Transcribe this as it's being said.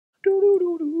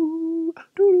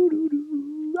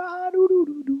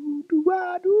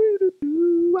What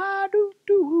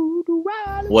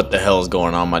the hell is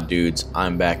going on, my dudes?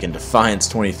 I'm back in Defiance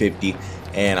 2050,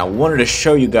 and I wanted to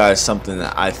show you guys something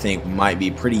that I think might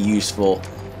be pretty useful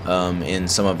in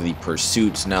some of the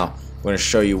pursuits. Now, I'm going to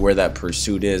show you where that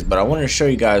pursuit is, but I wanted to show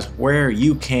you guys where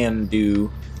you can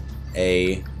do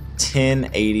a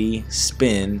 1080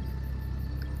 spin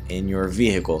in your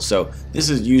vehicle. So this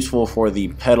is useful for the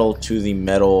pedal to the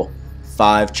metal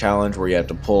 5 challenge, where you have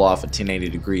to pull off a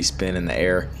 1080-degree spin in the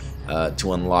air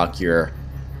to unlock your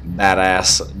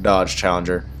badass Dodge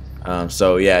Challenger.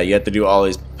 So yeah, you have to do all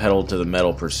these pedal to the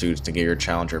metal pursuits to get your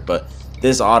Challenger, but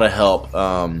this ought to help.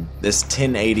 This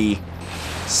 1080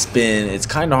 spin, it's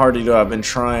kind of hard to do. I've been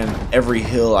trying every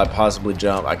hill I possibly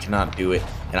jump. I cannot do it,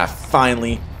 and I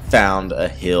finally found a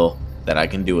hill that I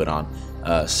can do it on.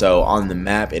 So on the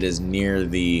map, it is near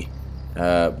the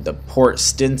Port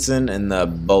Stinson and the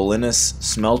Bolinas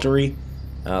Smeltery.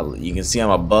 You can see I'm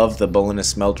above the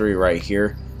Bolinas Smeltery right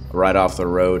here, right off the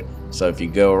road. So if you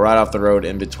go right off the road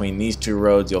in between these two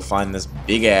roads, you'll find this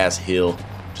big ass hill.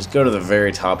 Just go to the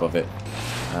very top of it.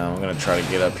 I'm gonna try to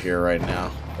get up here right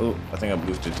now. Oh, I think I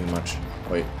boosted too much.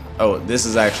 Wait. Oh, this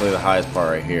is actually the highest part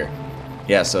right here.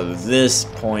 Yeah, so this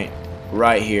point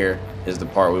right here is the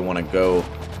part we want to go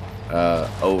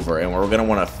over, and we're gonna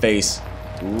want to face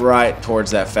right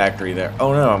towards that factory there.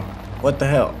 Oh no, what the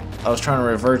hell? I was trying to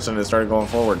reverse and it started going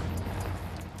forward.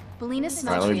 Alright,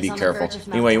 let me be careful.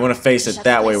 Anyway, you want to face it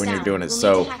that way when you're doing it.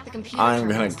 So I'm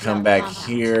gonna come back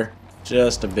here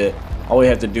just a bit. All we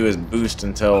have to do is boost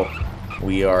until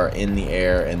we are in the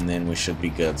air, and then we should be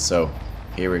good. So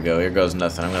here we go. Here goes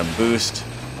nothing. I'm gonna boost,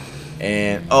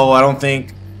 and oh, I don't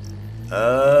think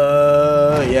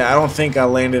yeah, I don't think I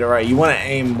landed it right. You want to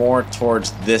aim more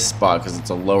towards this spot because it's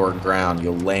a lower ground.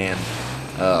 You'll land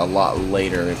a lot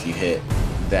later if you hit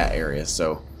that area.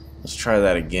 So let's try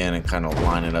that again and kind of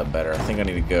line it up better. I think I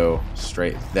need to go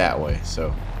straight that way.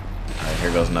 So alright,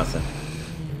 here goes nothing.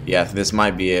 Yeah, this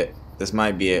might be it. This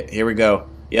might be it. Here we go.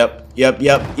 Yep.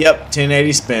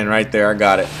 1080 spin right there. I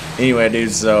got it. Anyway,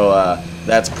 dude, so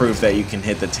that's proof that you can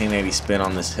hit the 1080 spin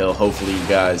on this hill. Hopefully you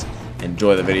guys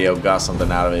enjoy the video, got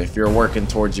something out of it. If you're working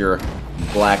towards your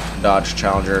black Dodge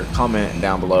Challenger, comment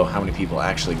down below how many people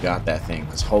actually got that thing,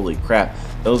 because holy crap,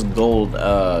 those gold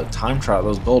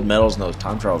those gold medals and those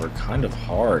time trials are kind of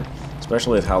hard,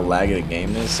 especially with how laggy the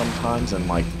game is sometimes, and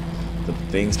like the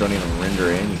things don't even render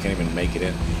in. You can't even make it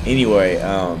in. Anyway,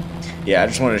 yeah, I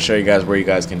just wanted to show you guys where you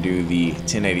guys can do the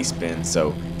 1080 spin.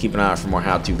 So keep an eye out for more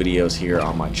how-to videos here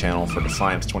on my channel for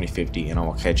Defiance 2050, and I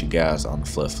will catch you guys on the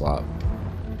flip-flop.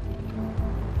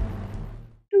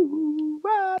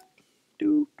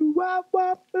 Do do wop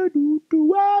wop do do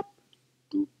wop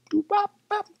do do wop.